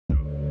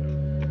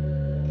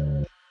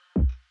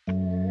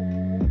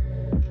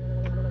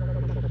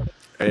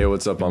Hey,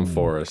 what's up? I'm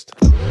Forrest.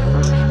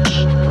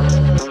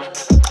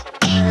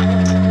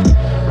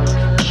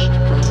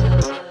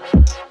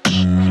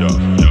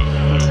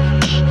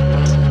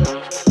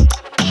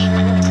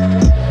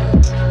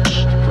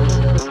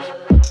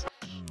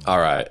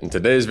 Alright, in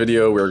today's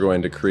video we're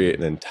going to create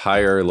an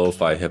entire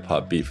lo-fi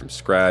hip-hop beat from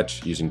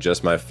scratch using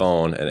just my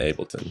phone and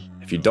Ableton.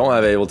 If you don't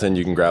have Ableton,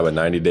 you can grab a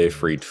 90-day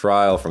free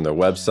trial from their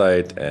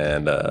website,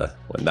 and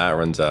when that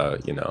runs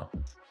out, you know,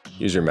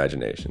 use your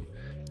imagination.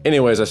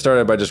 Anyways, I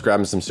started by just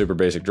grabbing some super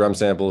basic drum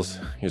samples.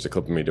 Here's a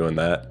clip of me doing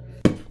that.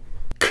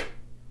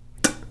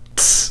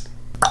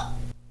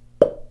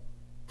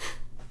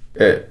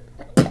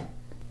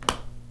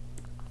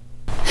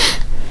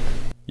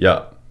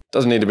 Yeah,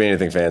 doesn't need to be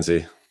anything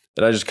fancy.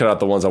 Then I just cut out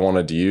the ones I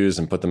wanted to use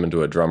and put them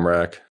into a drum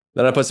rack.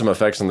 Then I put some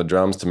effects on the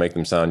drums to make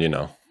them sound, you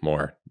know,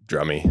 more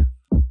drummy.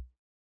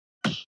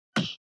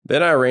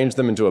 Then I arranged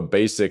them into a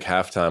basic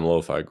halftime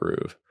lo-fi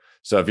groove.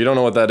 So if you don't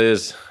know what that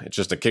is, it's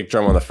just a kick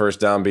drum on the first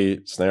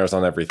downbeat, snares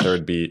on every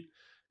third beat,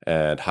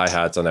 and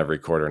hi-hats on every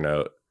quarter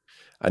note.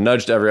 I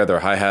nudged every other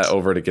hi-hat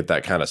over to get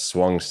that kind of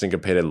swung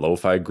syncopated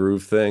lo-fi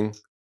groove thing.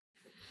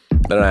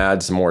 Then I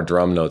add some more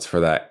drum notes for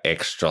that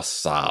extra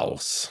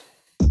sauce.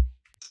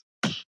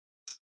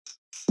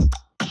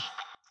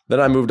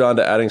 Then I moved on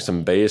to adding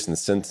some bass and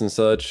synths and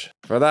such.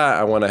 For that,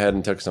 I went ahead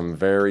and took some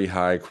very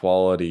high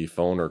quality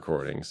phone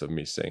recordings of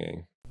me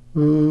singing.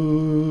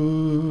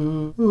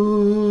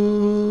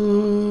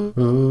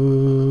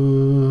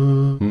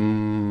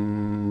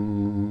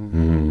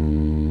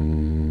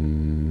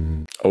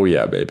 Oh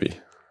yeah, baby.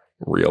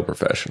 Real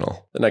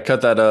professional. Then I cut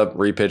that up,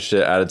 repitched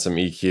it, added some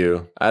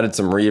EQ, added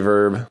some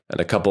reverb,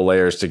 and a couple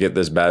layers to get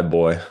this bad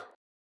boy.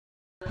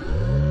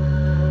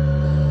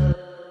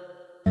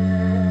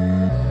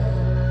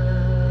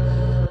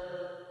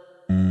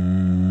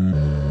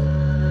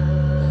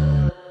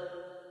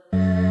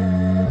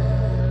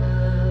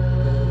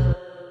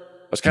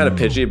 I was kind of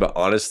pitchy, but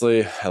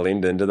honestly, I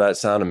leaned into that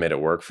sound and made it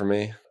work for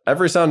me.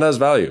 Every sound has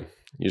value.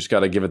 You just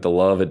gotta give it the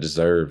love it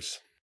deserves.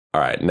 All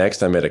right,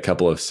 next I made a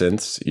couple of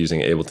synths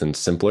using Ableton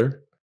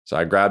Simpler. So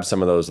I grabbed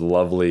some of those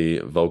lovely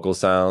vocal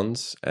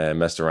sounds and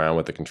messed around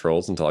with the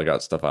controls until I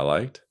got stuff I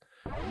liked.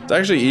 It's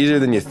actually easier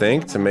than you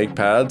think to make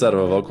pads out of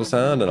a vocal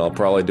sound, and I'll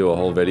probably do a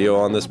whole video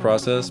on this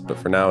process, but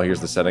for now,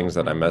 here's the settings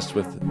that I messed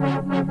with.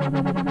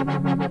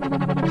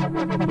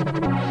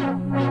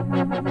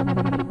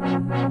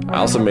 I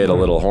also made a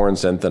little horn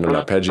synth and an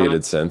arpeggiated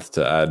synth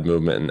to add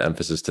movement and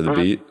emphasis to the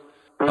beat.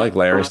 I like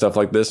layering stuff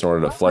like this in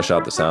order to flesh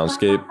out the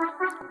soundscape.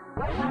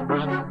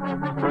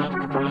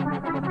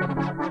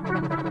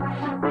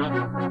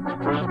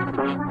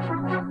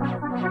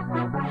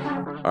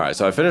 Alright,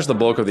 so I finished the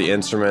bulk of the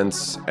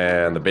instruments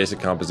and the basic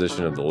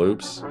composition of the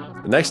loops.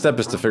 The next step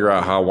is to figure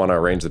out how I want to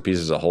arrange the piece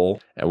as a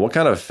whole and what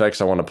kind of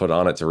effects I want to put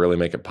on it to really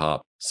make it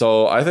pop.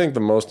 So I think the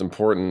most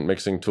important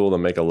mixing tool to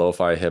make a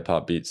lo-fi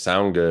hip-hop beat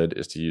sound good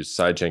is to use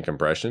sidechain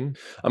compression.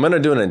 I'm going to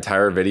do an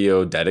entire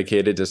video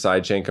dedicated to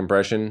sidechain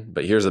compression,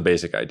 but here's the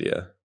basic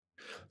idea.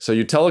 So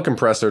you tell a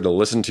compressor to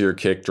listen to your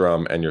kick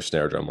drum and your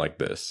snare drum like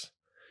this.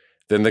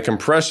 Then the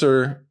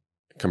compressor?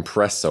 I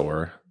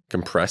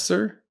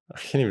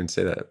can't even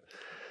say that.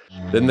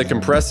 Then the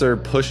compressor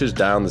pushes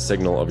down the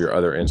signal of your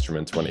other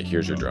instruments when it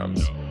hears your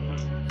drums.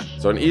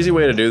 So an easy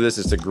way to do this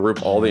is to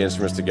group all the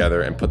instruments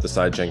together and put the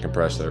sidechain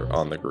compressor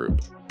on the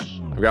group.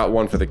 I've got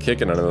one for the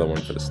kick and another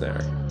one for the snare.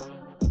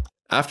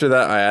 After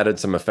that, I added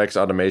some effects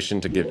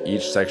automation to give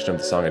each section of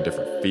the song a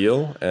different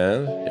feel,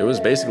 and it was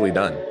basically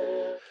done.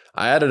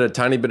 I added a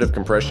tiny bit of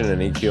compression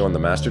and EQ on the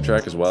master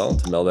track as well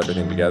to meld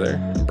everything together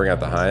and bring out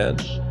the high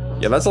end.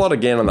 Yeah, that's a lot of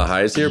gain on the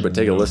highs here, but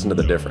take a listen to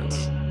the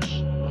difference.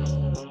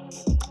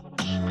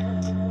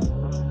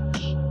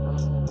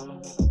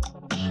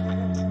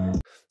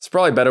 There's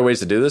probably better ways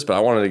to do this, but I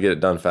wanted to get it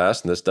done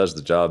fast, and this does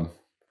the job.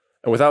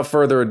 And without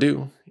further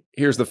ado,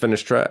 here's the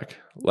finished track.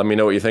 Let me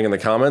know what you think in the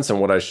comments and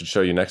what I should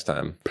show you next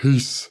time.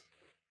 Peace.